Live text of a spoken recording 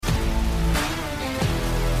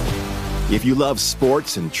If you love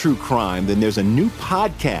sports and true crime, then there's a new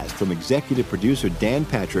podcast from executive producer Dan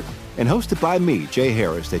Patrick and hosted by me, Jay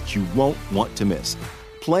Harris, that you won't want to miss.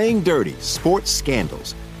 Playing Dirty: Sports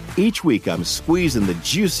Scandals. Each week, I'm squeezing the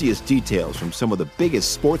juiciest details from some of the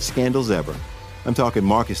biggest sports scandals ever. I'm talking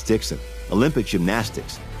Marcus Dixon, Olympic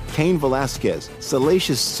gymnastics, Cain Velasquez,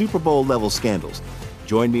 salacious Super Bowl-level scandals.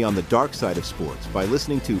 Join me on the dark side of sports by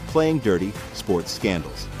listening to Playing Dirty: Sports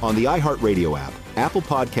Scandals on the iHeartRadio app, Apple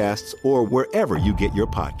Podcasts, or wherever you get your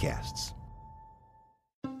podcasts.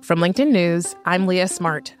 From LinkedIn News, I'm Leah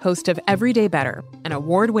Smart, host of Everyday Better, an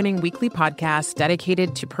award-winning weekly podcast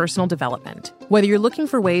dedicated to personal development. Whether you're looking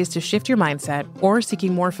for ways to shift your mindset or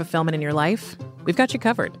seeking more fulfillment in your life, we've got you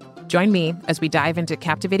covered. Join me as we dive into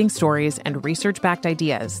captivating stories and research-backed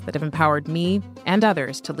ideas that have empowered me and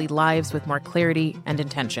others to lead lives with more clarity and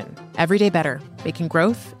intention. Everyday Better, making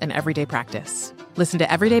growth an everyday practice. Listen to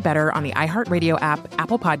Everyday Better on the iHeartRadio app,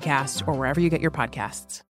 Apple Podcasts, or wherever you get your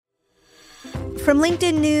podcasts. From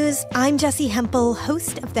LinkedIn News, I'm Jessie Hempel,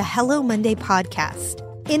 host of the Hello Monday podcast.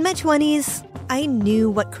 In my 20s, I knew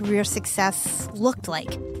what career success looked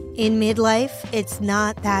like. In midlife, it's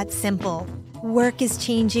not that simple. Work is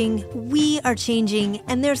changing, we are changing,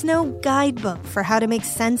 and there's no guidebook for how to make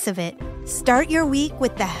sense of it. Start your week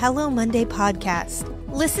with the Hello Monday podcast.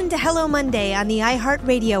 Listen to Hello Monday on the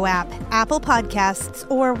iHeartRadio app, Apple Podcasts,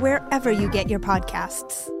 or wherever you get your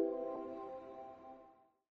podcasts.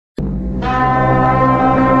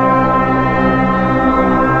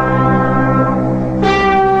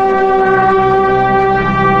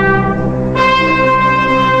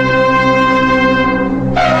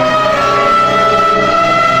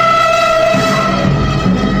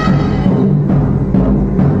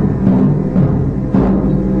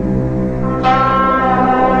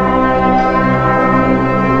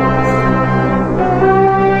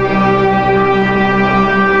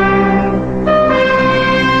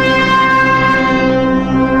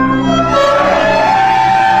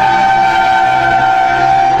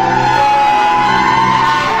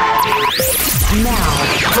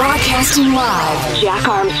 Live, Jack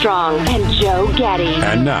Armstrong and Joe Getty.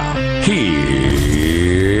 And now, here's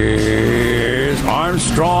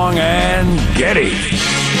Armstrong and Getty.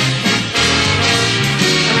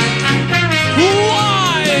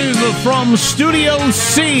 Live from Studio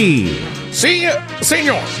C. See you,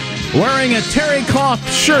 senor. Wearing a terry cloth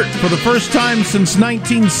shirt for the first time since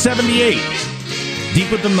 1978.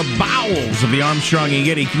 Deep within the bowels of the Armstrong and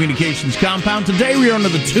Getty Communications compound, today we are under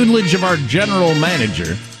the tutelage of our general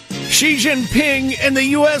manager, Xi Jinping and the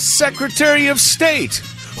U.S. Secretary of State.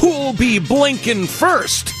 Who'll be blinking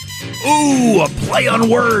first? Ooh, a play on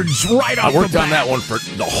words right off the bat. I worked on that one for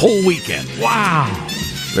the whole weekend. Wow.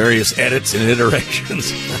 Various edits and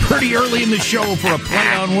iterations. Pretty early in the show for a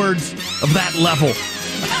play on words of that level.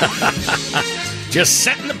 Just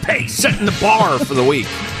setting the pace, setting the bar for the week.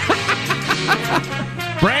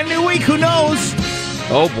 Brand new week, who knows?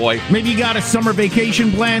 Oh, boy. Maybe you got a summer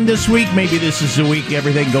vacation planned this week. Maybe this is the week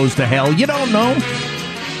everything goes to hell. You don't know.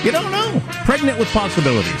 You don't know. Pregnant with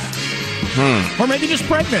possibilities. Or maybe just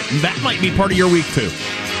pregnant. That might be part of your week, too.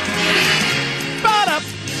 Ba-da.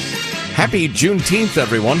 Happy Juneteenth,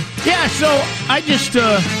 everyone. Yeah, so I just...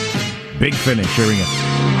 big finish. Here we go.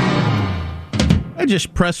 I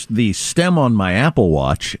just pressed the stem on my Apple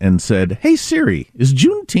Watch and said, "Hey, Siri, is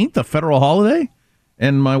Juneteenth a federal holiday?"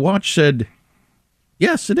 And my watch said...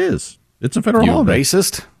 Yes, it is. It's a federal holiday. You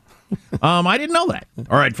racist? I didn't know that.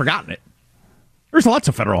 Or I'd forgotten it. There's lots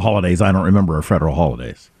of federal holidays I don't remember are federal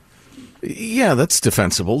holidays. Yeah, that's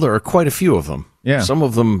defensible. There are quite a few of them. Yeah. Some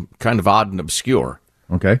of them kind of odd and obscure.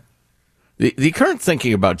 Okay. The current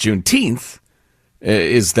thinking about Juneteenth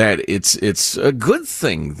is that it's a good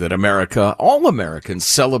thing that all Americans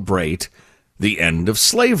celebrate the end of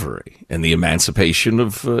slavery and the emancipation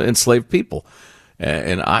of enslaved people.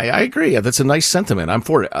 And I agree. That's a nice sentiment. I'm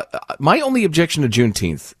for it. My only objection to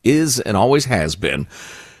Juneteenth is, and always has been,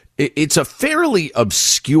 it's a fairly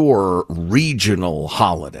obscure regional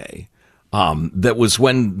holiday. That was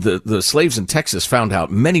when the slaves in Texas found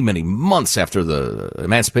out many, many months after the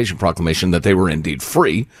Emancipation Proclamation that they were indeed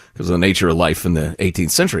free because of the nature of life in the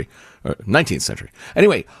 18th century, or 19th century.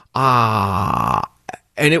 Anyway,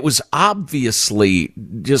 and it was obviously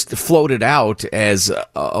just floated out as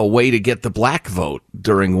a way to get the black vote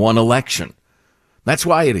during one election. That's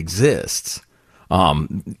why it exists.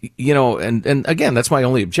 And again, that's my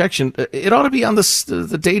only objection. It ought to be on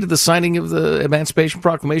the date of the signing of the Emancipation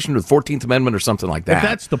Proclamation or the 14th Amendment or something like that. If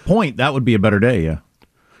that's the point, that would be a better day, yeah.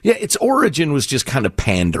 Yeah, its origin was just kind of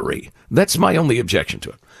pandery. That's my only objection to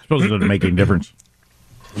it. Suppose it doesn't make any difference.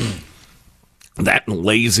 That and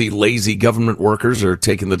lazy government workers are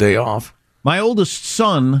taking the day off. My oldest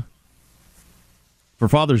son, for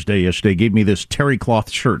Father's Day yesterday, gave me this terry cloth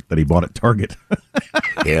shirt that he bought at Target.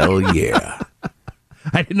 Hell yeah.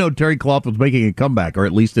 I didn't know terry cloth was making a comeback, or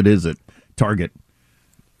at least it is at Target.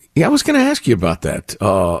 Yeah, I was going to ask you about that.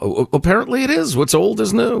 Apparently it is. What's old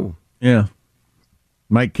is new. Yeah.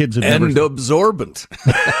 My kids had And absorbent.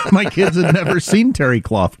 My kids had never seen terry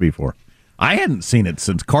cloth before. I hadn't seen it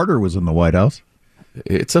since Carter was in the White House.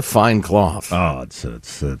 It's a fine cloth. Oh,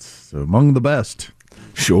 it's among the best.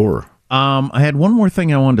 Sure. I had one more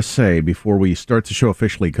thing I wanted to say before we start the show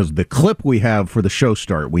officially, because the clip we have for the show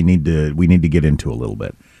start, we need to get into a little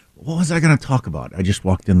bit. What was I going to talk about? I just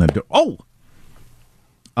walked in the door.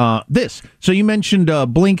 This. So you mentioned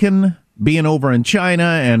Blinken being over in China,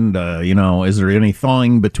 and is there any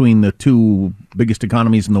thawing between the two biggest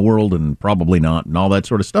economies in the world? And probably not, and all that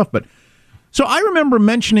sort of stuff. But so I remember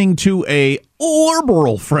mentioning to a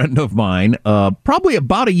liberal friend of mine, probably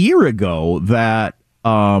about a year ago, that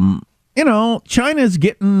China's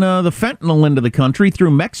getting the fentanyl into the country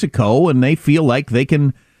through Mexico, and they feel like they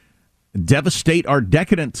can devastate our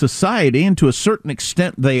decadent society, and to a certain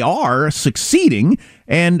extent they are succeeding.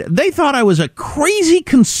 And they thought I was a crazy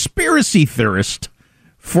conspiracy theorist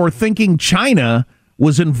for thinking China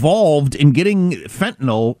was involved in getting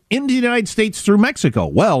fentanyl into the United States through Mexico.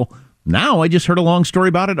 Well, now I just heard a long story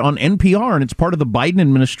about it on NPR, and it's part of the Biden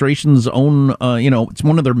administration's own, it's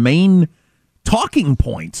one of their main talking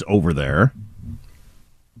points over there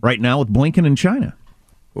right now with Blinken in China.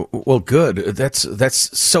 Well, good.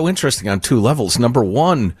 That's so interesting on two levels. Number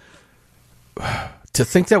one, to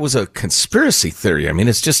think that was a conspiracy theory. I mean,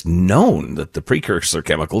 it's just known that the precursor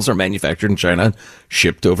chemicals are manufactured in China,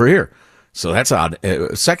 shipped over here. So that's odd.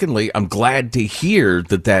 Secondly, I'm glad to hear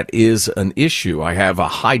that is an issue. I have a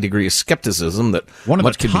high degree of skepticism that one of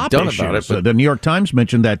much the can top be done issues, about it. But the New York Times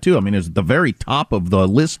mentioned that too. I mean, it's at the very top of the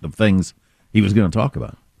list of things he was going to talk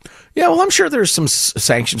about. Yeah, well, I'm sure there's some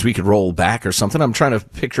sanctions we could roll back or something. I'm trying to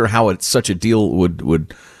picture how such a deal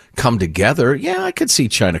would come together. Yeah, I could see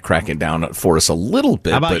China cracking down for us a little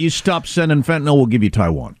bit. How about you stop sending fentanyl? We'll give you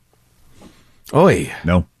Taiwan. Oy.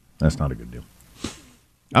 No, that's not a good deal.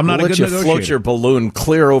 I'm not we'll a good let you negotiator. Float your balloon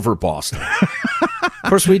clear over Boston. Of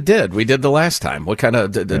course, we did. We did the last time. What kind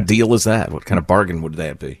of deal is that? What kind of bargain would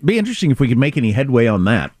that be? Be interesting if we could make any headway on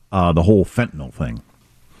that, the whole fentanyl thing.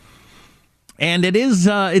 And it's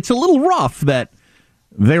a little rough that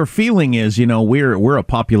their feeling is, we're a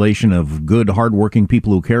population of good, hardworking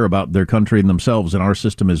people who care about their country and themselves, and our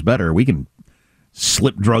system is better. We can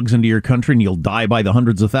slip drugs into your country and you'll die by the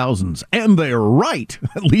hundreds of thousands. And they're right,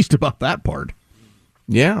 at least about that part.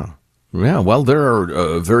 Yeah. Yeah, well, there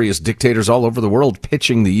are various dictators all over the world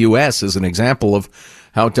pitching the U.S. as an example of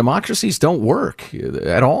how democracies don't work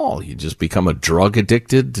at all. You just become a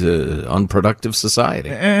drug-addicted, unproductive society.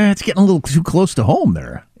 It's getting a little too close to home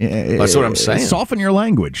there. That's what I'm saying. Soften your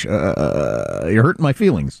language. You're hurting my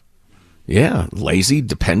feelings. Yeah, lazy,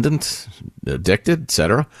 dependent, addicted,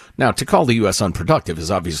 etc. Now, to call the U.S. unproductive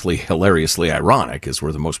is obviously hilariously ironic, as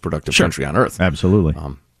we're the most productive country on earth. Absolutely.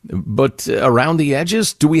 But around the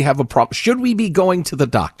edges, do we have a problem? Should we be going to the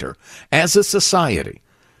doctor as a society?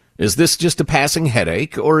 Is this just a passing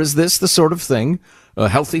headache, or is this the sort of thing a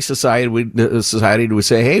healthy society would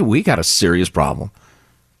say, hey, we got a serious problem.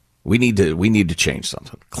 We need to change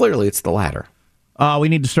something. Clearly, it's the latter. We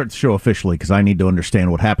need to start the show officially because I need to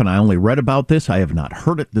understand what happened. I only read about this. I have not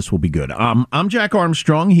heard it. This will be good. I'm Jack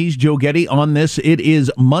Armstrong. He's Joe Getty on this. It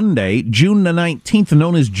is Monday, June the 19th,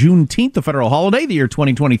 known as Juneteenth, the federal holiday, the year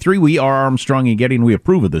 2023. We are Armstrong and Getty, and we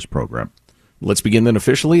approve of this program. Let's begin then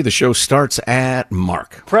officially. The show starts at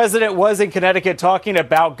Mark. President was in Connecticut talking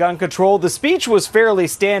about gun control. The speech was fairly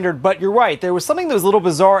standard, but you're right. There was something that was a little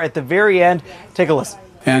bizarre at the very end. Take a listen.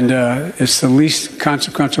 And it's the least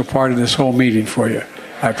consequential part of this whole meeting for you,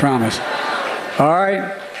 I promise. All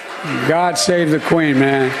right? God save the Queen,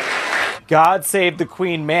 man. God save the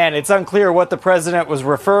Queen, man. It's unclear what the president was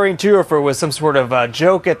referring to, or if it was some sort of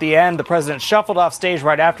joke at the end. The president shuffled off stage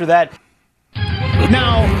right after that.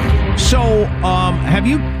 Now, so have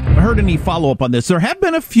you heard any follow-up on this? There have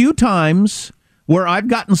been a few times where I've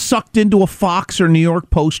gotten sucked into a Fox or New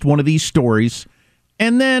York Post, one of these stories,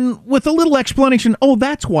 and then with a little explanation, oh,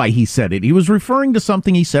 that's why he said it. He was referring to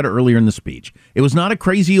something he said earlier in the speech. It was not a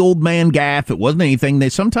crazy old man gaffe. It wasn't anything.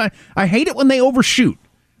 I hate it when they overshoot.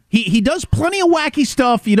 He does plenty of wacky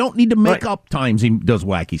stuff. You don't need to make up times he does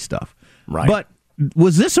wacky stuff. Right. But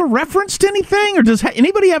was this a reference to anything, or does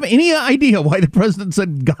anybody have any idea why the president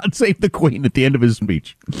said "God save the Queen" at the end of his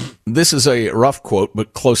speech? This is a rough quote,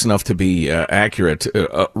 but close enough to be accurate.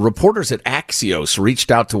 Reporters at Axios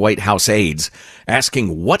reached out to White House aides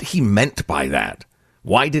asking what he meant by that.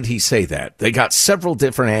 Why did he say that? They got several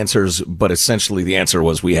different answers, but essentially the answer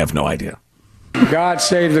was, we have no idea. God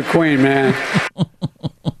save the Queen, man.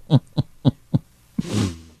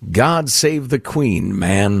 God save the Queen,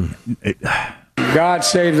 man. God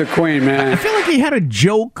save the Queen, man. I feel like he had a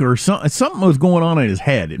joke or something was going on in his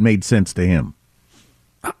head. It made sense to him.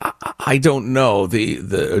 I don't know.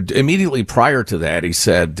 The immediately prior to that, he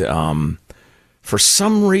said, for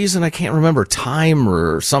some reason, I can't remember, time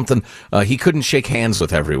or something, he couldn't shake hands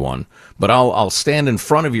with everyone. But I'll stand in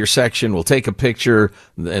front of your section, we'll take a picture,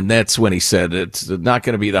 and that's when he said, it's not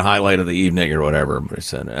going to be the highlight of the evening or whatever. But he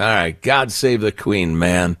said, all right, God save the Queen,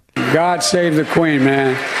 man. God save the Queen,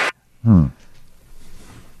 man.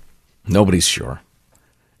 Nobody's sure.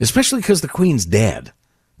 Especially because the Queen's dead.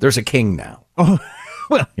 There's a king now. Oh,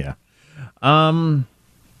 well, yeah.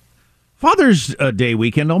 Father's Day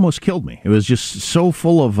weekend almost killed me. It was just so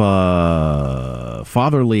full of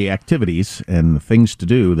fatherly activities and things to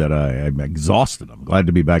do that I'm exhausted. I'm glad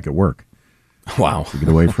to be back at work. Wow. To get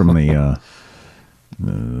away from the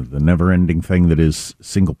never-ending thing that is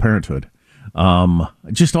single parenthood.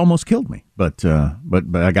 It just almost killed me. But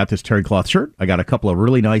I got this terry cloth shirt. I got a couple of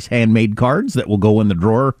really nice handmade cards that will go in the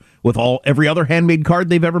drawer with every other handmade card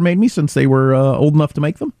they've ever made me since they were old enough to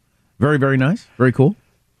make them. Very, very nice. Very cool.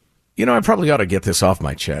 You know, I probably ought to get this off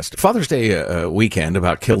my chest. Father's Day weekend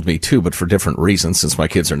about killed me too, but for different reasons, since my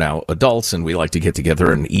kids are now adults and we like to get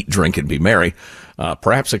together and eat, drink, and be merry,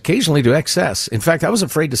 perhaps occasionally to excess. In fact, I was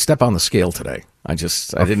afraid to step on the scale today. I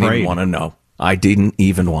didn't even want to know. I didn't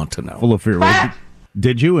even want to know. Full of fear.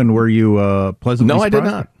 Did you? And were you pleasantly surprised? No, I did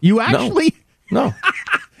not. You actually? No.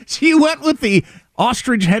 So you went with the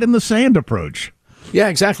ostrich head in the sand approach. Yeah,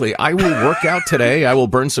 exactly. I will work out today. I will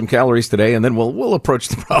burn some calories today, and then we'll approach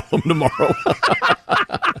the problem tomorrow.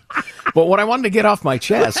 But what I wanted to get off my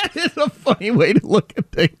chest is a funny way to look at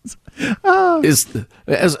things. Is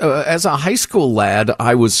as a high school lad,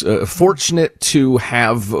 I was fortunate to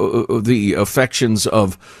have the affections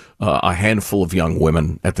of a handful of young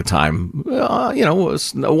women at the time.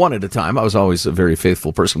 Was one at a time. I was always a very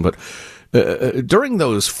faithful person, but during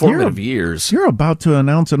those formative years, you're about to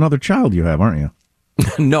announce another child you have, aren't you?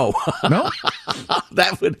 No.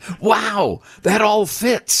 Wow, that all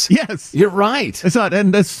fits. Yes. You're right. It's not,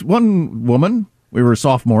 and this one woman, we were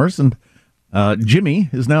sophomores, and Jimmy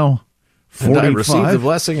is now 45. And I received the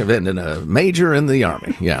blessing of it in a major in the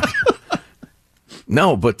Army. Yeah.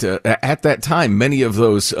 No, but at that time, many of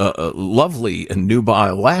those lovely and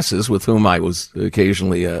nubile lasses with whom I was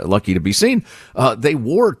occasionally lucky to be seen, they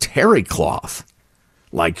wore terry cloth,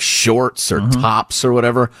 like shorts or tops or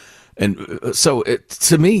whatever. And so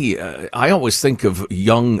to me, I always think of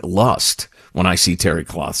young lust when I see terry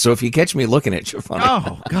cloth. So if you catch me looking at you funny.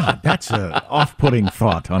 Oh, God, that's an off-putting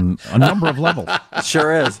thought on a number of levels.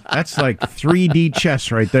 Sure is. That's like 3D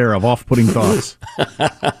chess right there of off-putting thoughts.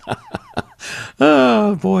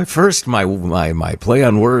 Oh, boy. First, my play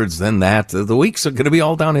on words, then that. The weeks are going to be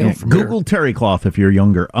all downhill from here. Google terry cloth if you're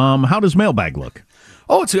younger. How does mailbag look?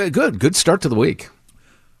 Oh, it's good. Good start to the week.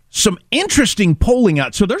 Some interesting polling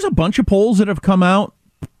out. So there's a bunch of polls that have come out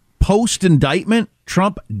post-indictment.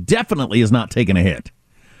 Trump definitely is not taking a hit.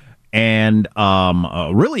 And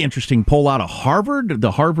a really interesting poll out of Harvard.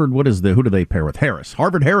 The Harvard, who do they pair with? Harris.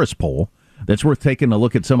 Harvard-Harris poll that's worth taking a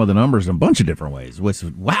look at some of the numbers in a bunch of different ways.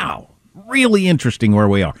 Wow, really interesting where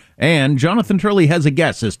we are. And Jonathan Turley has a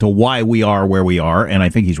guess as to why we are where we are, and I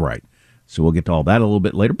think he's right. So we'll get to all that a little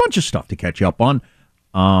bit later. Bunch of stuff to catch up on.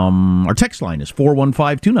 Our text line is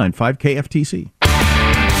 415-295-KFTC.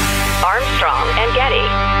 Armstrong and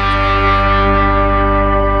Getty.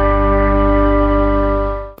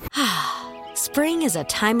 Spring is a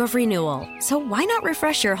time of renewal, so why not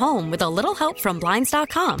refresh your home with a little help from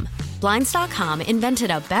Blinds.com? Blinds.com invented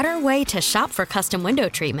a better way to shop for custom window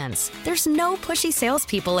treatments. There's no pushy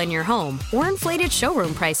salespeople in your home or inflated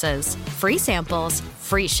showroom prices. Free samples,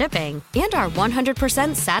 free shipping, and our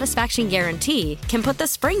 100% satisfaction guarantee can put the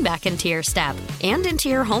spring back into your step and into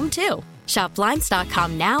your home, too. Shop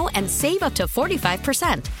Blinds.com now and save up to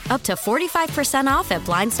 45%. Up to 45% off at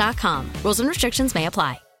Blinds.com. Rules and restrictions may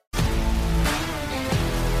apply.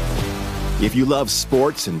 If you love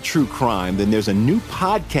sports and true crime, then there's a new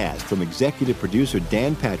podcast from executive producer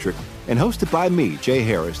Dan Patrick and hosted by me, Jay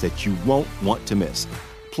Harris, that you won't want to miss.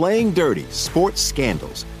 Playing Dirty: Sports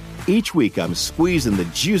Scandals. Each week, I'm squeezing the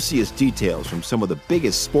juiciest details from some of the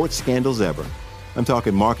biggest sports scandals ever. I'm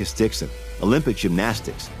talking Marcus Dixon, Olympic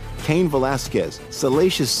gymnastics, Cain Velasquez,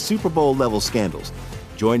 salacious Super Bowl-level scandals.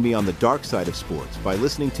 Join me on the dark side of sports by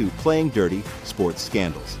listening to Playing Dirty: Sports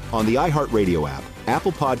Scandals on the iHeartRadio app,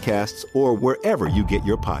 Apple Podcasts, or wherever you get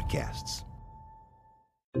your podcasts.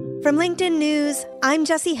 From LinkedIn News, I'm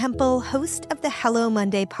Jessie Hempel, host of the Hello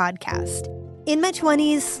Monday podcast. In my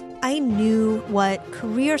 20s, I knew what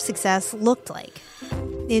career success looked like.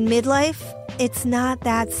 In midlife, it's not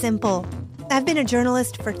that simple. I've been a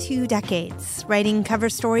journalist for 2 decades, writing cover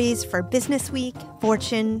stories for Business Week,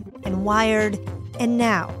 Fortune, and Wired. And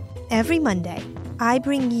now, every Monday, I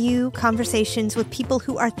bring you conversations with people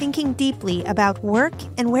who are thinking deeply about work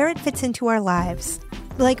and where it fits into our lives.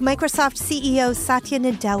 Like Microsoft CEO Satya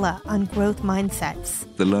Nadella on growth mindsets.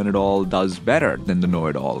 The learn-it-all does better than the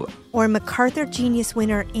know-it-all. Or MacArthur Genius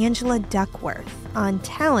winner Angela Duckworth on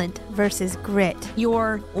talent versus grit.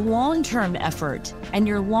 Your long-term effort and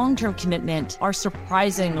your long-term commitment are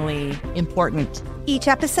surprisingly important. Each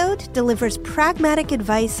episode delivers pragmatic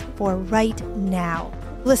advice for right now.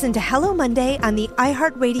 Listen to Hello Monday on the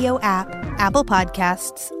iHeartRadio app, Apple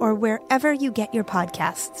Podcasts, or wherever you get your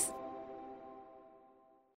podcasts.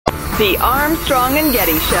 The Armstrong and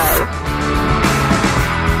Getty Show.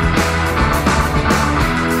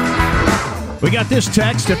 We got this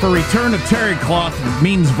text. If a return of terry cloth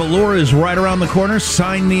means velour is right around the corner,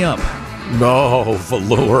 sign me up. No,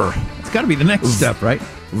 velour. It's got to be the next step, right?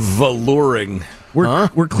 Velouring.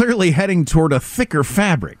 We're clearly heading toward a thicker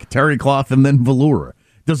fabric, terry cloth and then velour.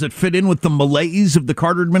 Does it fit in with the malaise of the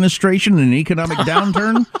Carter administration and an economic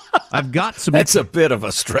downturn? I've got some. That's a bit of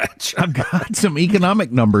a stretch. I've got some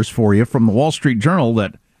economic numbers for you from the Wall Street Journal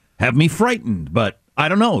that have me frightened, but I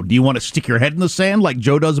don't know. Do you want to stick your head in the sand like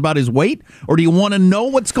Joe does about his weight, or do you want to know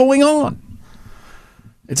what's going on?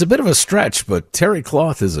 It's a bit of a stretch, but terry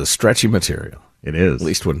cloth is a stretchy material. It is, at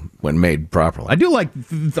least when made properly. I do like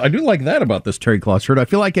that about this terry cloth shirt. I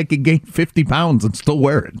feel like I could gain 50 pounds and still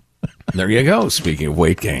wear it. There you go. Speaking of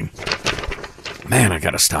weight gain, man, I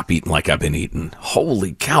got to stop eating like I've been eating.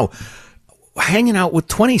 Holy cow. Hanging out with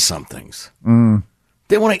 20-somethings.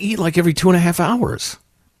 They want to eat like every 2.5 hours.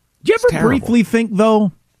 Do you ever briefly think,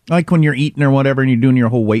 though, like when you're eating or whatever and you're doing your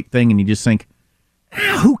whole weight thing and you just think,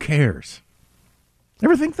 who cares?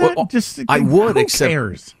 Ever think that? Well, just I would, who except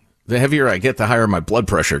cares? The heavier I get, the higher my blood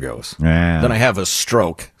pressure goes. Yeah. Then I have a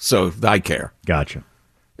stroke, so I care. Gotcha.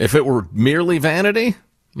 If it were merely vanity...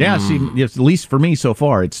 Yeah, see, at least for me so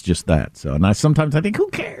far, it's just that. So, and sometimes I think, who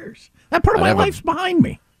cares? That part of my life's behind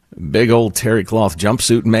me. Big old terry cloth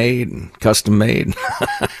jumpsuit made and custom made.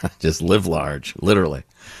 Just live large, literally.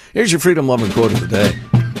 Here's your freedom-loving quote of the day.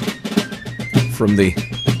 From the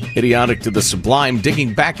idiotic to the sublime,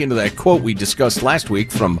 digging back into that quote we discussed last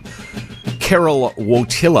week from Karol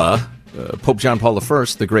Wojtyla, Pope John Paul I,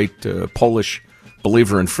 the great Polish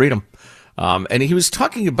believer in freedom. And he was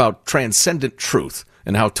talking about transcendent truth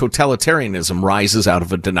and how totalitarianism rises out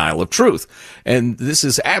of a denial of truth. And this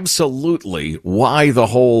is absolutely why the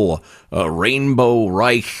whole Rainbow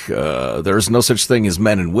Reich, there's no such thing as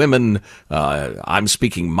men and women, I'm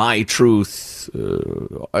speaking my truth,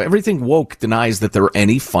 everything woke denies that there are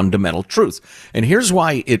any fundamental truth. And here's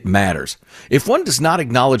why it matters. If one does not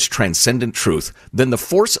acknowledge transcendent truth, then the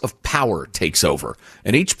force of power takes over,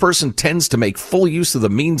 and each person tends to make full use of the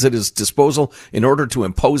means at his disposal in order to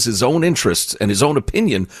impose his own interests and his own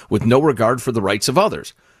opinion with no regard for the rights of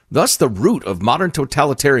others. Thus, the root of modern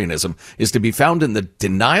totalitarianism is to be found in the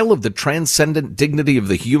denial of the transcendent dignity of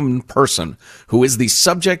the human person, who is the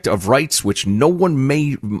subject of rights which no one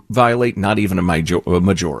may violate, not even a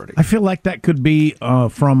majority. I feel like that could be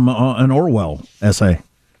from an Orwell essay.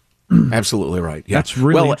 Absolutely right. Yeah. That's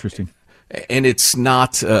really interesting. And it's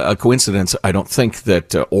not a coincidence, I don't think,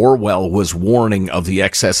 that Orwell was warning of the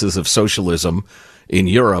excesses of socialism in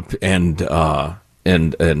Europe, and Karol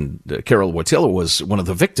Wojtyla was one of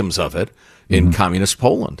the victims of it in communist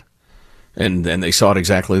Poland. And they saw it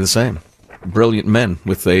exactly the same. Brilliant men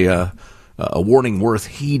with a warning worth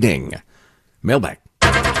heeding. Mailbag.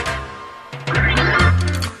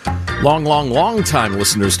 Long time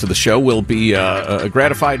listeners to the show will be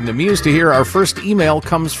gratified and amused to hear our first email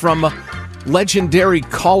comes from legendary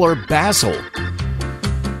caller Basil.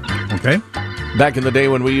 Okay. Back in the day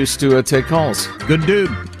when we used to take calls. Good dude.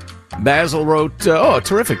 Basil wrote,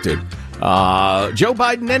 terrific dude. Joe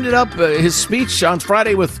Biden ended up his speech on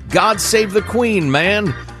Friday with God Save the Queen,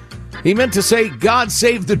 man. He meant to say God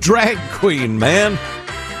Save the Drag Queen, man.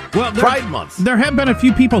 Well, Pride Month. There have been a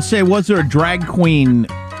few people say, was there a drag queen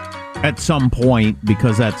at some point,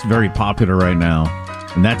 because that's very popular right now,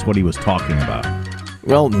 and that's what he was talking about.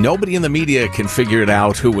 Well, nobody in the media can figure it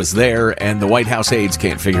out who was there, and the White House aides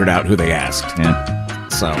can't figure it out who they asked. Yeah.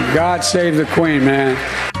 So, God save the Queen, man.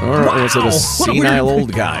 Or was it a senile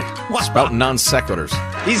old guy spouting non sequiturs?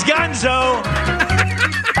 He's gonzo.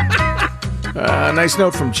 Nice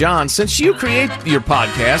note from John. Since you create your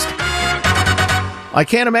podcast, I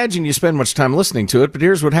can't imagine you spend much time listening to it, but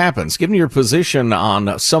here's what happens. Given your position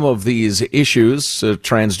on some of these issues,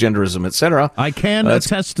 transgenderism, etc., I can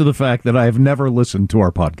attest to the fact that I have never listened to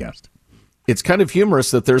our podcast. It's kind of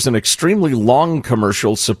humorous that there's an extremely long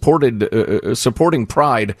commercial supporting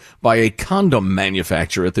Pride by a condom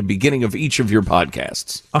manufacturer at the beginning of each of your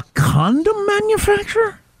podcasts. A condom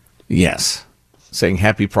manufacturer? Yes. Saying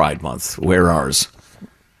Happy Pride Month. Wear ours.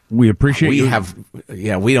 We appreciate you.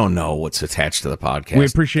 We don't know what's attached to the podcast. We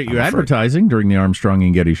appreciate you advertising during the Armstrong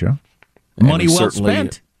and Getty Show. Money well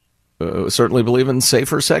spent. Certainly believe in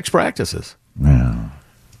safer sex practices. Yeah.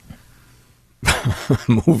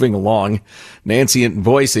 Moving along, Nancy in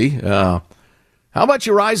Boise. How about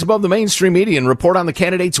you rise above the mainstream media and report on the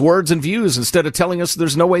candidates' words and views instead of telling us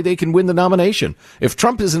there's no way they can win the nomination? If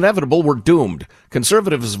Trump is inevitable, we're doomed.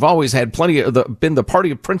 Conservatives have always had been the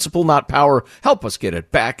party of principle, not power. Help us get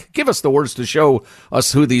it back. Give us the words to show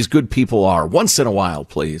us who these good people are. Once in a while,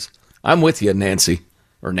 please. I'm with you, Nancy.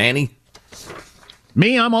 Or Nanny.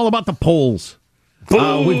 Me, I'm all about the polls.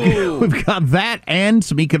 We've got that and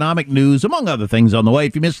some economic news, among other things, on the way.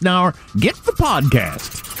 If you missed an hour, get the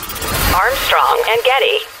podcast. Armstrong and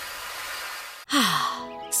Getty.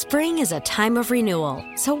 Spring is a time of renewal,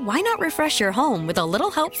 so why not refresh your home with a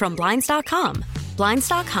little help from Blinds.com?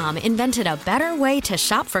 Blinds.com invented a better way to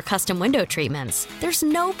shop for custom window treatments. There's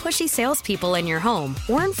no pushy salespeople in your home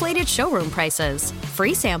or inflated showroom prices.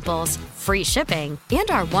 Free samples, free shipping,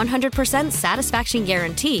 and our 100% satisfaction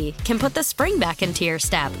guarantee can put the spring back into your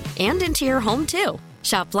step and into your home, too.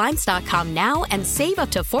 Shop Blinds.com now and save up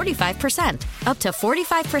to 45%. Up to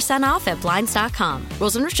 45% off at Blinds.com.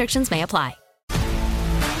 Rules and restrictions may apply.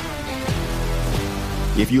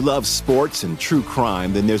 If you love sports and true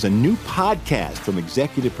crime, then there's a new podcast from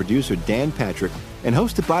executive producer Dan Patrick and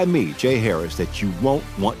hosted by me, Jay Harris, that you won't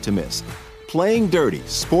want to miss. Playing Dirty: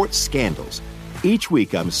 Sports Scandals. Each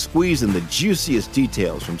week, I'm squeezing the juiciest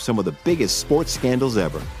details from some of the biggest sports scandals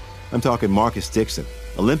ever. I'm talking Marcus Dixon,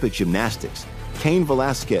 Olympic gymnastics, Cain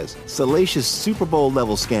Velasquez, salacious Super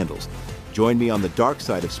Bowl-level scandals. Join me on the dark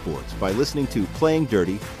side of sports by listening to Playing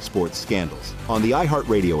Dirty: Sports Scandals on the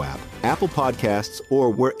iHeartRadio app, Apple Podcasts, or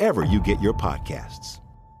wherever you get your podcasts.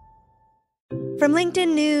 From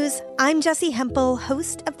LinkedIn News, I'm Jessie Hempel,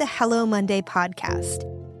 host of the Hello Monday podcast.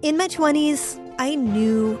 In my 20s, I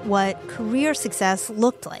knew what career success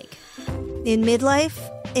looked like. In midlife,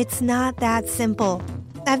 it's not that simple.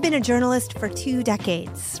 I've been a journalist for 2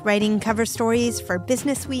 decades, writing cover stories for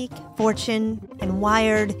Business Week, Fortune, and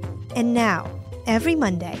Wired. And now, every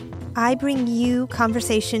Monday, I bring you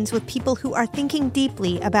conversations with people who are thinking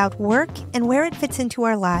deeply about work and where it fits into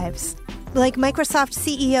our lives. Like Microsoft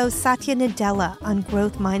CEO Satya Nadella on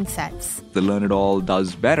growth mindsets. The learn-it-all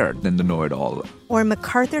does better than the know-it-all. Or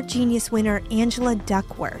MacArthur Genius winner Angela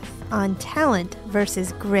Duckworth on talent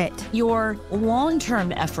versus grit. Your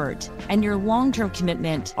long-term effort and your long-term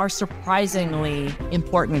commitment are surprisingly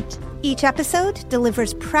important. Each episode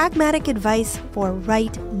delivers pragmatic advice for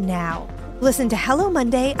right now. Listen to Hello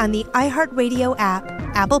Monday on the iHeartRadio app,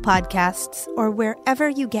 Apple Podcasts, or wherever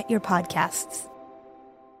you get your podcasts.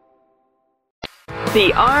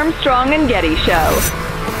 The Armstrong and Getty Show.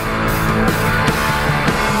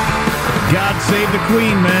 God save the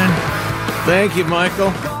Queen, man. Thank you,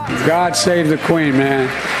 Michael. God save the Queen, man.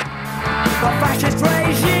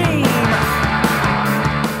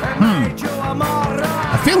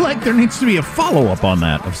 I feel like there needs to be a follow-up on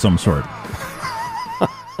that of some sort.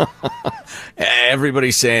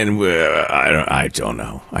 Everybody's saying, well, I don't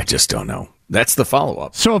know. I just don't know. That's the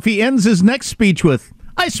follow-up. So if he ends his next speech with,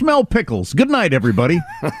 I smell pickles. Good night, everybody.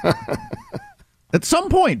 At some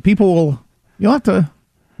point, you'll have to,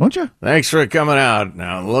 won't you? Thanks for coming out.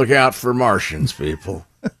 Now look out for Martians, people.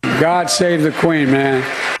 God save the Queen, man.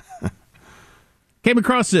 Came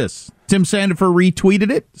across this. Tim Sandifer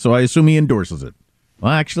retweeted it, so I assume he endorses it.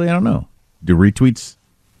 Well, actually, I don't know. Do retweets?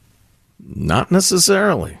 Not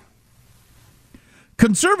necessarily.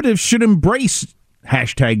 Conservatives should embrace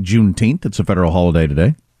hashtag Juneteenth. It's a federal holiday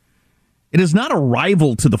today. It is not a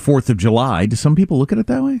rival to the 4th of July. Do some people look at it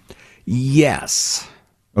that way? Yes.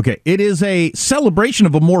 Okay. It is a celebration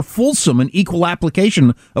of a more fulsome and equal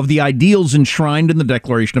application of the ideals enshrined in the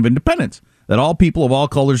Declaration of Independence, that all people of all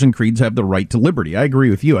colors and creeds have the right to liberty. I agree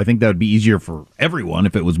with you. I think that would be easier for everyone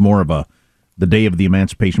if it was more of the day of the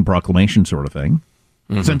Emancipation Proclamation sort of thing.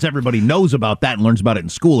 Mm-hmm. Since everybody knows about that and learns about it in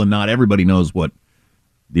school, and not everybody knows what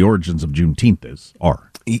the origins of Juneteenth are.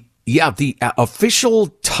 Yeah, the official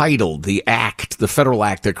title, the federal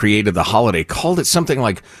act that created the holiday, called it something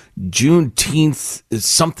like Juneteenth is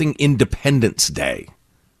something Independence Day.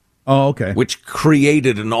 Oh, okay. Which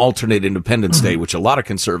created an alternate Independence Day, which a lot of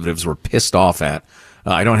conservatives were pissed off at.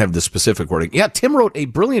 I don't have the specific wording. Yeah, Tim wrote a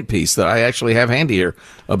brilliant piece that I actually have handy here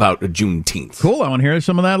about Juneteenth. Cool. I want to hear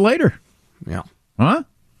some of that later. Yeah. Huh?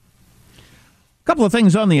 A couple of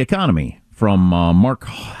things on the economy from Mark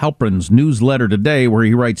Halperin's newsletter today, where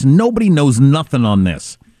he writes, nobody knows nothing on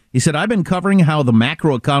this. He said, I've been covering how the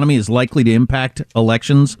macroeconomy is likely to impact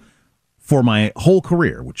elections for my whole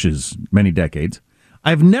career, which is many decades.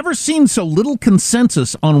 I've never seen so little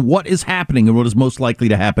consensus on what is happening and what is most likely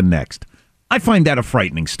to happen next. I find that a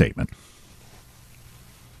frightening statement.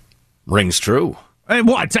 Rings true.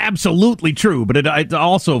 Well, it's absolutely true, but it's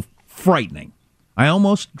also frightening. I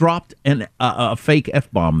almost dropped a fake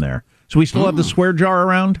F-bomb there. So we still have the swear jar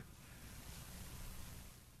around?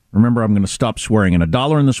 Remember, I'm going to stop swearing. And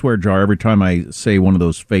 $1 in the swear jar every time I say one of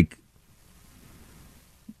those fake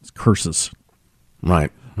curses.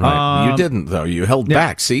 Right. You didn't, though. You held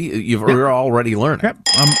back. See, you're already learning. Yep.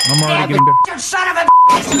 I'm already getting better. Son of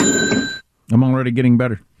a... I'm already getting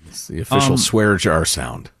better. It's the official swear jar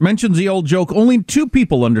sound. Mentions the old joke, only two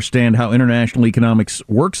people understand how international economics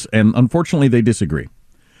works, and unfortunately they disagree.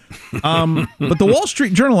 But the Wall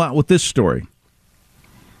Street Journal out with this story.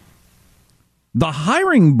 The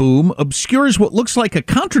hiring boom obscures what looks like a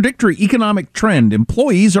contradictory economic trend.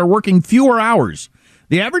 Employees are working fewer hours.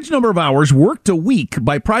 The average number of hours worked a week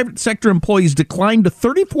by private sector employees declined to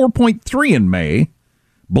 34.3 in May,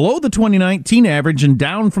 below the 2019 average and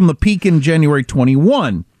down from the peak in January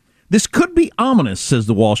 21. This could be ominous, says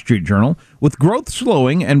the Wall Street Journal. With growth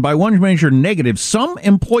slowing and by one measure negative, some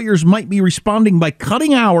employers might be responding by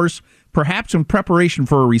cutting hours, perhaps in preparation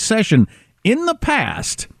for a recession. In the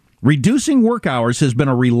past, reducing work hours has been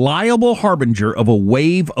a reliable harbinger of a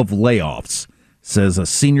wave of layoffs, says a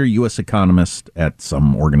senior U.S. economist at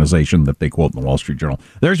some organization that they quote in the Wall Street Journal.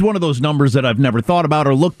 There's one of those numbers that I've never thought about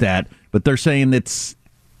or looked at, but they're saying it's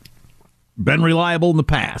been reliable in the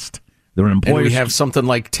past. There are employers. And we have something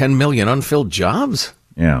like 10 million unfilled jobs?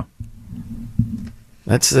 Yeah.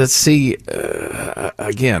 Let's see,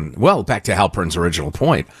 again, well, back to Halperin's original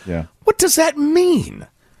point. Yeah. What does that mean?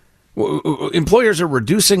 Employers are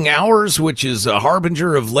reducing hours, which is a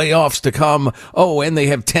harbinger of layoffs to come. Oh, and they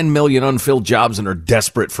have 10 million unfilled jobs and are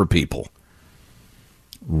desperate for people.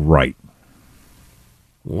 Right.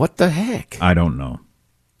 What the heck? I don't know.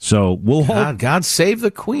 So we'll hold. God save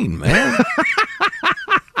the Queen, man.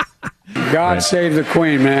 God save the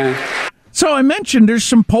Queen, man. So I mentioned there's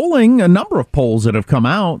some polling, a number of polls that have come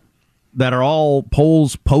out that are all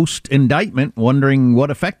polls post-indictment, wondering what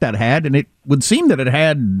effect that had, and it would seem that it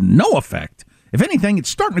had no effect. If anything, it's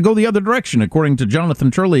starting to go the other direction, according to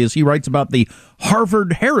Jonathan Turley, as he writes about the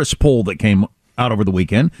Harvard-Harris poll that came out over the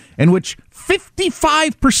weekend, in which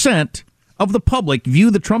 55% of the public view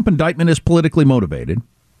the Trump indictment as politically motivated.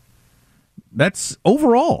 That's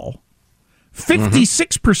overall.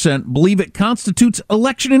 56% believe it constitutes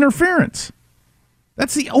election interference.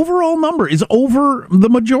 That's the overall number, is over the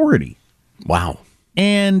majority. Wow.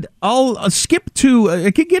 And I'll skip to,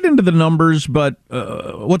 I could get into the numbers, but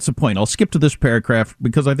what's the point? I'll skip to this paragraph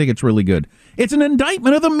because I think it's really good. It's an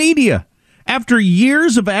indictment of the media. After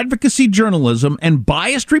years of advocacy journalism and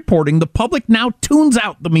biased reporting, the public now tunes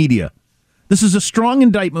out the media. This is a strong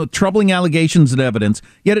indictment with troubling allegations and evidence,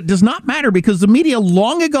 yet it does not matter because the media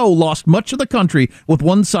long ago lost much of the country with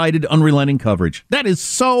one-sided, unrelenting coverage. That is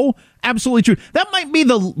so absolutely true. That might be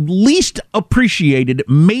the least appreciated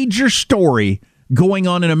major story going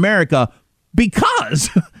on in America because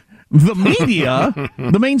the media,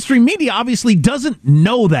 the mainstream media, obviously doesn't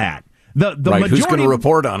know that. The right, majority, who's going to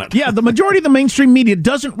report on it? Yeah, the majority of the mainstream media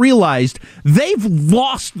doesn't realize they've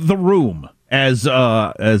lost the room. As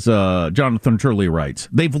Jonathan Turley writes,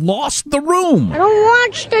 they've lost the room. I don't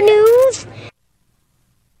watch the news.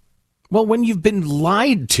 Well, when you've been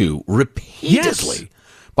lied to repeatedly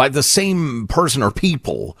by the same person or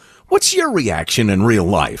people, what's your reaction in real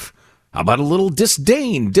life? How about a little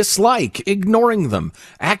disdain, dislike, ignoring them,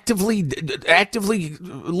 actively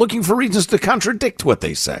looking for reasons to contradict what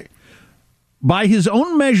they say? By his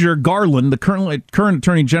own measure, Garland, the current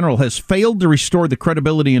Attorney General, has failed to restore the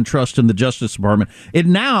credibility and trust in the Justice Department. It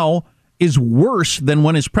now is worse than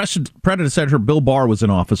when his predecessor, Bill Barr, was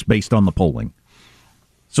in office, based on the polling.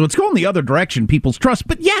 So it's going the other direction, people's trust.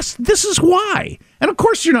 But yes, this is why. And of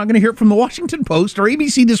course, you're not going to hear it from the Washington Post or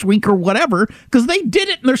ABC This Week or whatever, because they did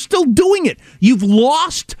it and they're still doing it. You've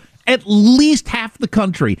lost at least half the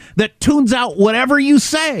country that tunes out whatever you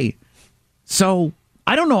say. So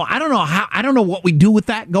I don't know what we do with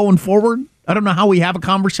that going forward. I don't know how we have a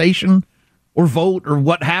conversation or vote or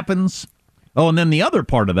what happens. Oh, and then the other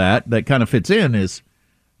part of that kind of fits in is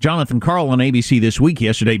Jonathan Karl on ABC This Week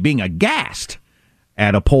yesterday being aghast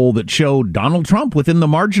at a poll that showed Donald Trump within the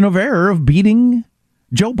margin of error of beating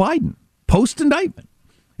Joe Biden post-indictment.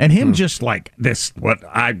 And him just like this,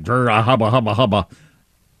 hubba.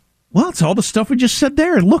 Well, it's all the stuff we just said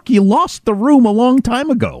there. Look, you lost the room a long time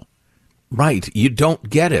ago. Right. You don't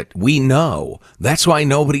get it. We know. That's why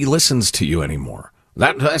nobody listens to you anymore.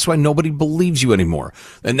 That's why nobody believes you anymore.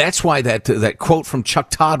 And that's why that quote from Chuck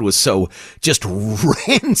Todd was so just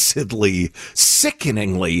rancidly,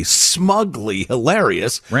 sickeningly, smugly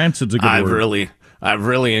hilarious. Rancid's a good word. I've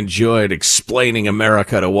really enjoyed explaining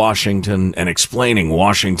America to Washington and explaining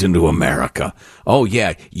Washington to America. Oh,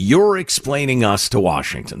 yeah, you're explaining us to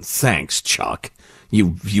Washington. Thanks, Chuck.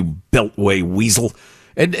 You beltway weasel.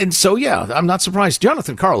 And so, yeah, I'm not surprised.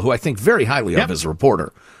 Jonathan Karl, who I think very highly of as a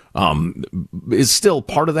reporter, is still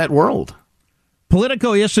part of that world.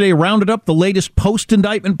 Politico yesterday rounded up the latest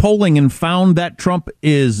post-indictment polling and found that Trump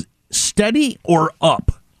is steady or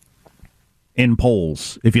up in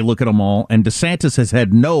polls, if you look at them all. And DeSantis has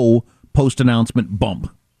had no post-announcement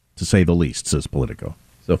bump, to say the least, says Politico.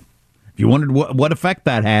 So if you wondered what effect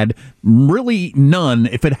that had, really none.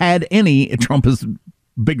 If it had any, Trump is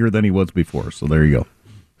bigger than he was before. So there you go.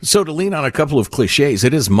 So to lean on a couple of cliches,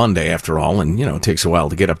 it is Monday after all, and, it takes a while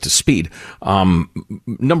to get up to speed.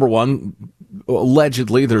 Number one,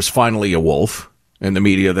 allegedly there's finally a wolf. And the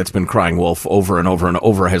media that's been crying wolf over and over and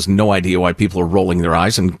over has no idea why people are rolling their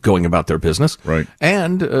eyes and going about their business. Right.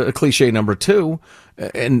 And cliche number two,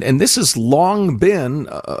 and this has long been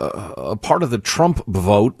a part of the Trump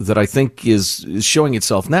vote that I think is showing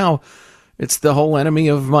itself now. It's the whole enemy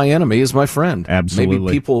of my enemy is my friend. Absolutely.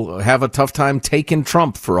 Maybe people have a tough time taking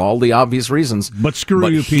Trump for all the obvious reasons. But screw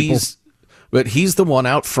you people. But he's the one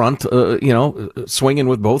out front, swinging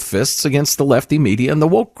with both fists against the lefty media and the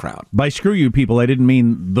woke crowd. By screw you people, I didn't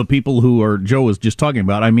mean the people who Joe was just talking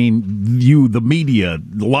about. I mean you, the media,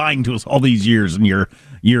 lying to us all these years and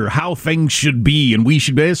your how things should be and we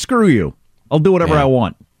should be. Screw you. I'll do whatever I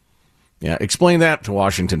want. Yeah, explain that to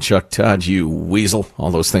Washington, Chuck Todd, you weasel.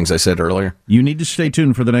 All those things I said earlier. You need to stay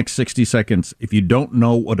tuned for the next 60 seconds. If you don't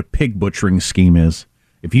know what a pig butchering scheme is,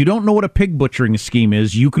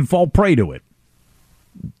 you could fall prey to it.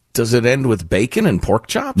 Does it end with bacon and pork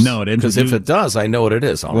chops? No, it ends because if it does, I know what it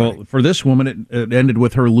is. Well, for this woman, it ended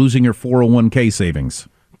with her losing her 401k savings.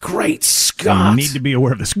 Great Scott! You need to be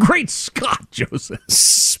aware of this. Great Scott, Joseph.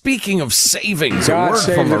 Speaking of savings, God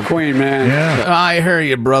save the Queen, man. Yeah, I hear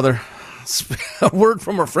you, brother. A word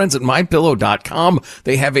from our friends at MyPillow.com.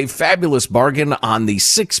 They have a fabulous bargain on the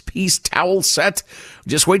 6-piece towel set.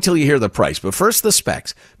 Just wait till you hear the price. But first, the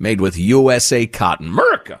specs. Made with USA cotton.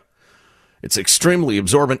 America. It's extremely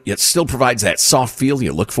absorbent, yet still provides that soft feel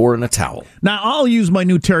you look for in a towel. Now, I'll use my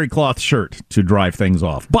new terry cloth shirt to dry things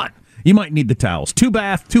off, but you might need the towels. 2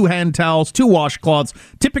 bath, 2 hand towels, 2 washcloths.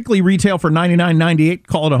 Typically retail for $99.98.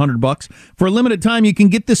 Call it $100. For a limited time, you can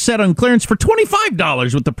get this set on clearance for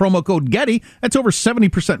 $25 with the promo code Getty. That's over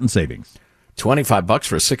 70% in savings. $25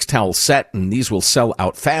 for a 6-towel set, and these will sell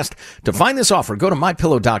out fast. To find this offer, go to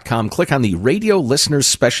MyPillow.com, click on the Radio Listeners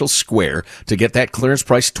Special Square to get that clearance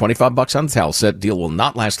price, $25 on the towel set. Deal will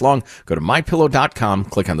not last long. Go to MyPillow.com,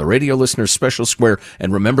 click on the Radio Listeners Special Square,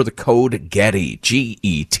 and remember the code Getty,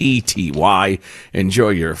 Getty. Enjoy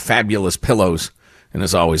your fabulous pillows. And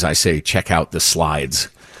as always, I say check out the slides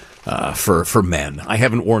for men. I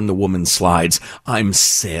haven't worn the woman's slides. I'm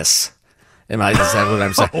cis. Is that what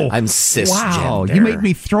I'm saying? I'm cisgender. Wow, you made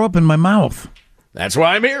me throw up in my mouth. That's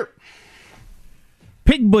why I'm here.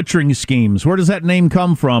 Pig butchering schemes. Where does that name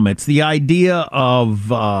come from? It's the idea of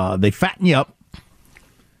they fatten you up.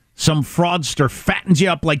 Some fraudster fattens you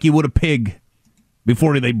up like you would a pig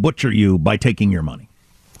before they butcher you by taking your money.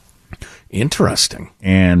 Interesting.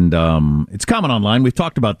 And it's common online. We've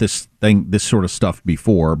talked about this sort of stuff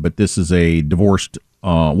before, but this is a divorced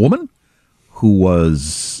woman who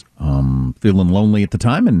was feeling lonely at the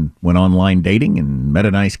time and went online dating and met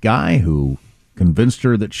a nice guy who convinced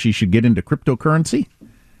her that she should get into cryptocurrency.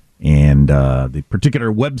 And the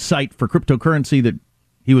particular website for cryptocurrency that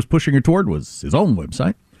he was pushing her toward was his own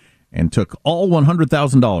website, and took all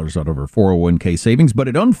 $100,000 out of her 401k savings, but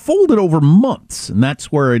it unfolded over months, and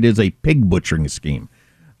that's where it is a pig butchering scheme.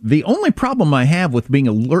 The only problem I have with being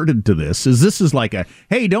alerted to this is like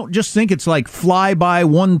hey, don't just think it's like fly-by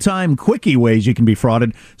one-time quickie ways you can be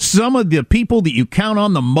frauded. Some of the people that you count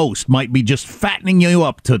on the most might be just fattening you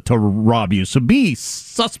up to rob you. So be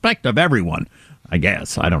suspect of everyone, I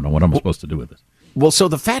guess. I don't know what I'm supposed to do with this. Well, so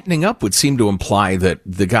the fattening up would seem to imply that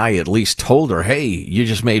the guy at least told her, hey, you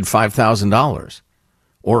just made $5,000.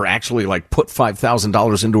 Or actually, like, put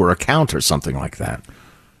 $5,000 into her account or something like that.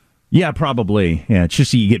 Yeah, probably. Yeah, it's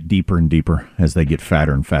just you get deeper and deeper as they get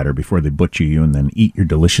fatter and fatter before they butcher you and then eat your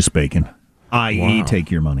delicious bacon, i.e. take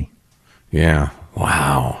your money. Yeah.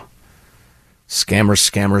 Wow.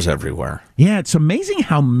 Scammers everywhere. Yeah, it's amazing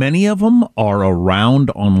how many of them are around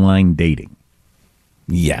online dating.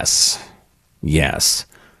 Yes.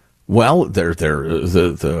 Well,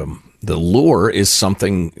 the lure is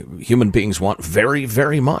something human beings want very,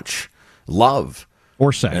 very much. Love.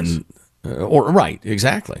 Or sex. Right,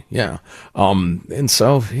 exactly, yeah. And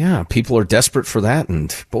so, yeah, people are desperate for that.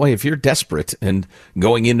 And boy, if you're desperate and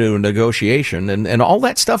going into a negotiation, and all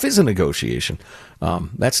that stuff is a negotiation,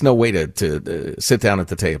 that's no way to sit down at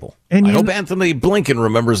the table. And I hope Anthony Blinken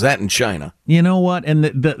remembers that in China. You know what? And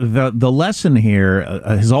the lesson here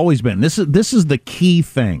has always been this is the key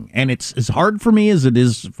thing, and it's as hard for me as it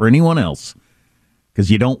is for anyone else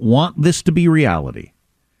because you don't want this to be reality.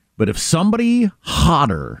 But if somebody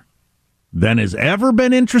hotter than has ever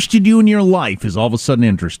been interested in you in your life is all of a sudden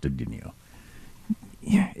interested in you,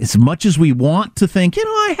 yeah, as much as we want to think,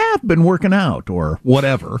 I have been working out or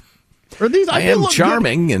whatever. Or these, I am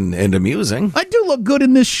charming and amusing. I do look good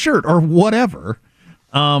in this shirt or whatever.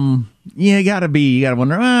 You gotta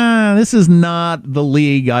wonder, this is not the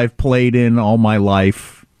league I've played in all my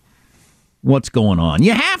life. What's going on?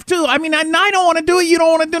 You have to. I mean, I don't want to do it. You don't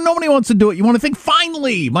want to do it. Nobody wants to do it. You want to think,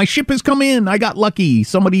 finally, my ship has come in. I got lucky.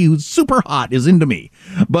 Somebody who's super hot is into me.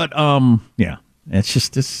 But, yeah, it's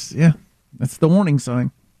just this. Yeah, that's the warning sign.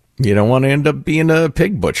 You don't want to end up being a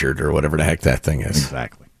pig butchered or whatever the heck that thing is.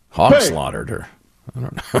 Exactly. Hog slaughtered or I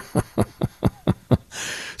don't know.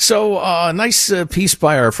 So, nice piece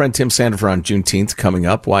by our friend Tim Sandefur on Juneteenth coming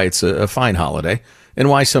up, why it's a fine holiday and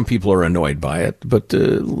why some people are annoyed by it. But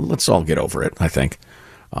let's all get over it, I think.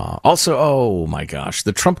 Also, oh my gosh,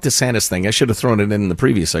 the Trump-DeSantis thing, I should have thrown it in the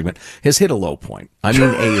previous segment, has hit a low point. I mean,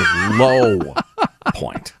 a low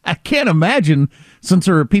point. I can't imagine, since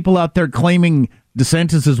there are people out there claiming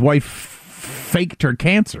DeSantis' wife faked her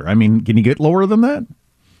cancer. I mean, can you get lower than that?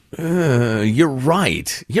 You're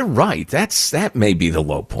right. That may be the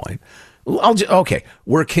low point. Okay,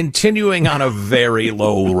 we're continuing on a very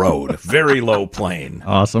low road, very low plane.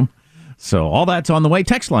 Awesome. So all that's on the way.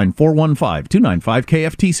 Text line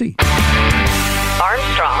 415-295-KFTC.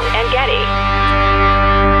 Armstrong and Getty.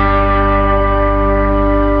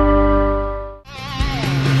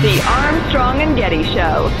 The Armstrong and Getty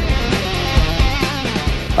Show.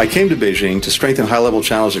 I came to Beijing to strengthen high-level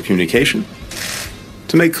channels of communication,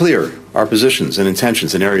 to make clear our positions and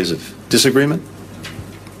intentions in areas of disagreement,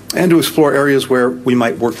 and to explore areas where we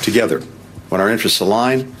might work together when our interests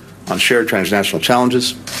align on shared transnational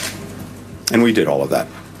challenges. And we did all of that.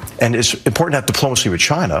 And it's important to have diplomacy with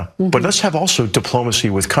China, but let's have also diplomacy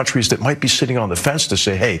with countries that might be sitting on the fence to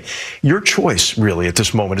say, hey, your choice really at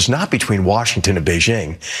this moment is not between Washington and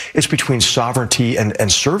Beijing. It's between sovereignty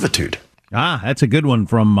and servitude. That's a good one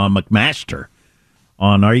from McMaster.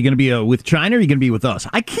 Are you going to be with China or are you going to be with us?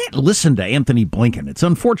 I can't listen to Anthony Blinken. It's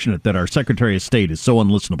unfortunate that our Secretary of State is so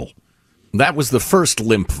unlistenable. That was the first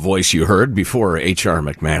limp voice you heard before H.R.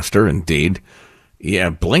 McMaster, indeed.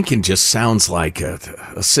 Yeah, Blinken just sounds like an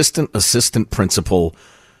assistant principal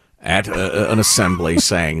at an assembly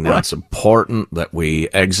saying, now it's important that we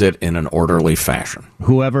exit in an orderly fashion.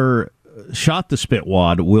 Whoever shot the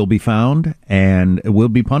spitwad will be found and will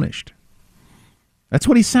be punished. That's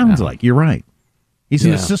what he sounds like. You're right. He's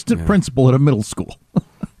an assistant principal at a middle school.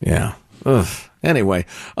 Yeah. Ugh. Anyway,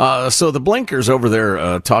 so the Blinkers over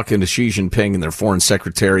there talking to Xi Jinping and their foreign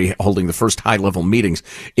secretary, holding the first high-level meetings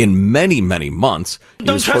in many, many months. He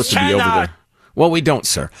was supposed to be over there. Well, we don't,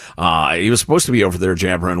 sir. He was supposed to be over there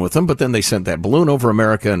jabbering with them, but then they sent that balloon over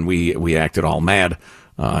America, and we acted all mad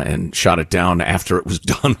and shot it down after it was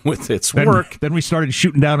done with its work. Then we started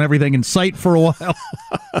shooting down everything in sight for a while.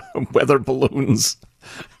 Weather balloons.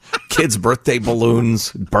 Kids' birthday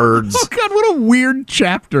balloons, birds. Oh, God, what a weird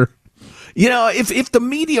chapter. You know, if the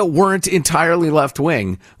media weren't entirely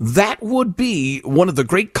left-wing, that would be one of the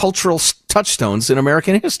great cultural touchstones in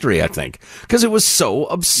American history, I think, because it was so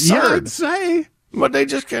absurd. Yeah, I'd say. But they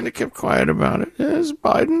just kind of kept quiet about it. It's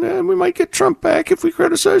Biden, and we might get Trump back if we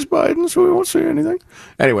criticize Biden, so we won't say anything.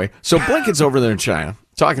 Anyway, so Blinken's over there in China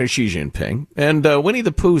talking to Xi Jinping, and Winnie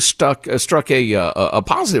the Pooh struck a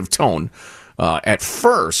positive tone at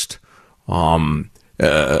first.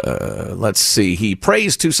 Let's see. He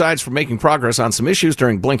praised two sides for making progress on some issues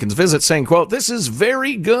during Blinken's visit, saying, quote, "This is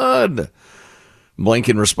very good."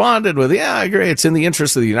 Blinken responded with, "Yeah, I agree. It's in the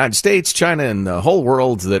interest of the United States, China, and the whole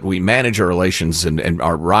world that we manage our relations and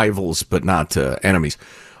our rivals, but not enemies."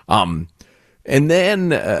 But then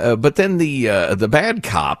the bad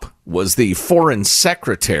cop was the foreign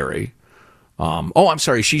secretary, I'm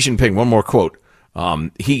sorry, Xi Jinping, one more quote.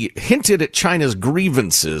 He hinted at China's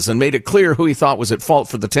grievances and made it clear who he thought was at fault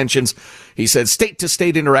for the tensions. He said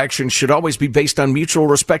state-to-state interactions should always be based on mutual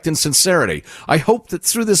respect and sincerity. I hope that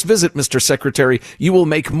through this visit, Mr. Secretary, you will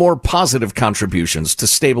make more positive contributions to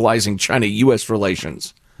stabilizing China-U.S.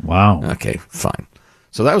 relations. Wow. Okay, fine.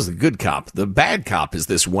 So that was the good cop. The bad cop is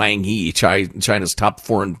this Wang Yi, China's top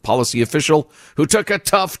foreign policy official, who took a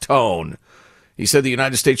tough tone. He said the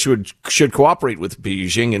United States should cooperate with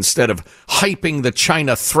Beijing instead of hyping the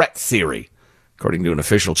China threat theory. According to an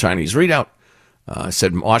official Chinese readout,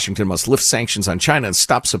 said Washington must lift sanctions on China and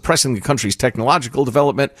stop suppressing the country's technological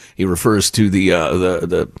development. He refers to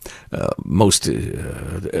the most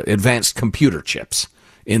advanced computer chips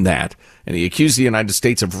in that. And he accused the United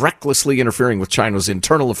States of recklessly interfering with China's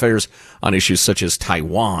internal affairs on issues such as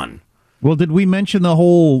Taiwan. Well, did we mention the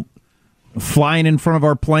whole flying in front of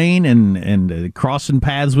our plane and crossing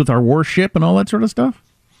paths with our warship and all that sort of stuff?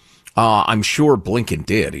 I'm sure Blinken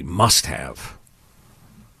did. He must have.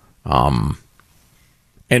 And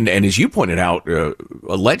as you pointed out,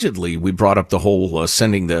 allegedly, we brought up the whole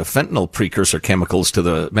sending the fentanyl precursor chemicals to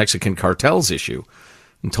the Mexican cartels issue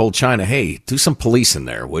and told China, hey, do some police in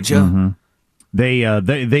there, would you? Mm-hmm.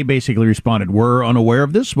 They basically responded, we're unaware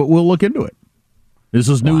of this, but we'll look into it. This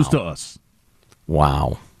is news to us.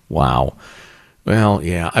 Wow. Well,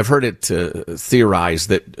 yeah, I've heard it theorized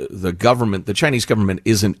that the Chinese government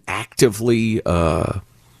isn't actively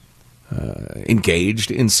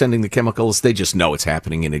engaged in sending the chemicals. They just know it's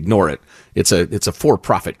happening and ignore it. It's a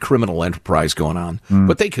for-profit criminal enterprise going on.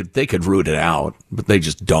 But they could root it out, but they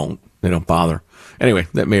just don't. They don't bother. Anyway,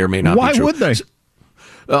 that may or may not be true. Why would they?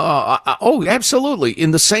 Absolutely.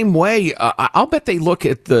 In the same way, I'll bet they look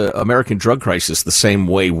at the American drug crisis the same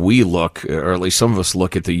way we look, or at least some of us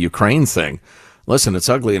look at the Ukraine thing. Listen, it's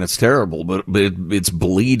ugly and it's terrible, but it's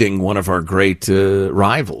bleeding one of our great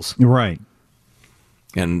rivals. Right.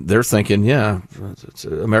 And they're thinking,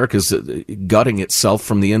 America's gutting itself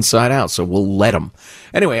from the inside out, so we'll let them.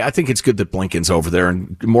 Anyway, I think it's good that Blinken's over there,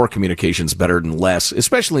 and more communication's better than less,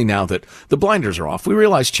 especially now that the blinders are off. We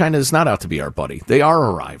realize China is not out to be our buddy. They are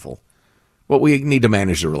a rival. But we need to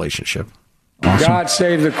manage the relationship. Awesome. God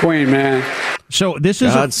save the Queen, man. So this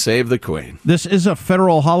is God save the Queen. This is a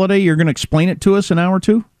federal holiday. You're going to explain it to us in an hour or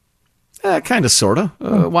two? Kind of, sort of.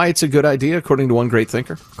 Why it's a good idea, according to one great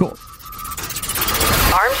thinker. Cool.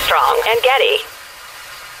 Armstrong and Getty.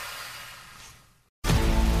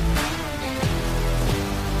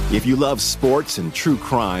 If you love sports and true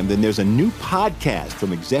crime, then there's a new podcast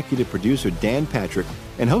from executive producer Dan Patrick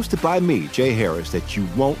and hosted by me, Jay Harris, that you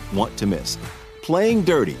won't want to miss. Playing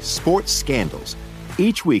Dirty: Sports Scandals.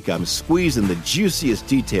 Each week, I'm squeezing the juiciest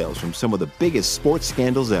details from some of the biggest sports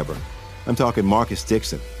scandals ever. I'm talking Marcus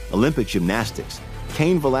Dixon, Olympic gymnastics,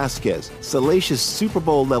 Cain Velasquez, salacious Super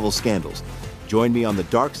Bowl-level scandals. Join me on the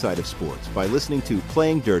dark side of sports by listening to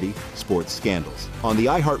Playing Dirty: Sports Scandals on the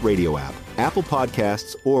iHeartRadio app, Apple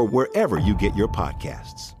Podcasts, or wherever you get your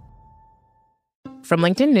podcasts. From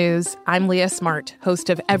LinkedIn News, I'm Leah Smart, host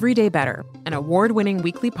of Everyday Better, an award-winning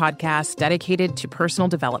weekly podcast dedicated to personal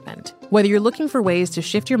development. Whether you're looking for ways to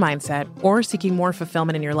shift your mindset or seeking more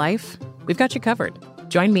fulfillment in your life, we've got you covered.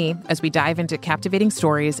 Join me as we dive into captivating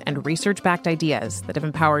stories and research-backed ideas that have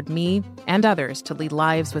empowered me and others to lead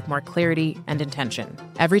lives with more clarity and intention.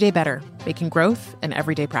 Everyday Better, making growth an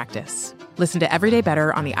everyday practice. Listen to Everyday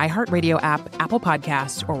Better on the iHeartRadio app, Apple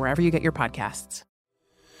Podcasts, or wherever you get your podcasts.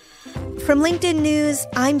 From LinkedIn News,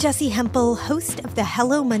 I'm Jessie Hempel, host of the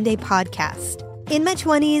Hello Monday podcast. In my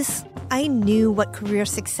 20s, I knew what career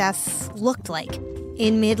success looked like.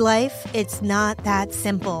 In midlife, it's not that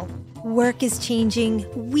simple. Work is changing,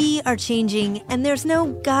 we are changing, and there's no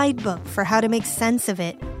guidebook for how to make sense of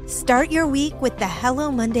it. Start your week with the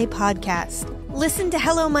Hello Monday podcast. Listen to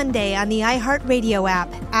Hello Monday on the iHeartRadio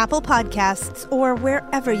app, Apple Podcasts, or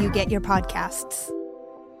wherever you get your podcasts.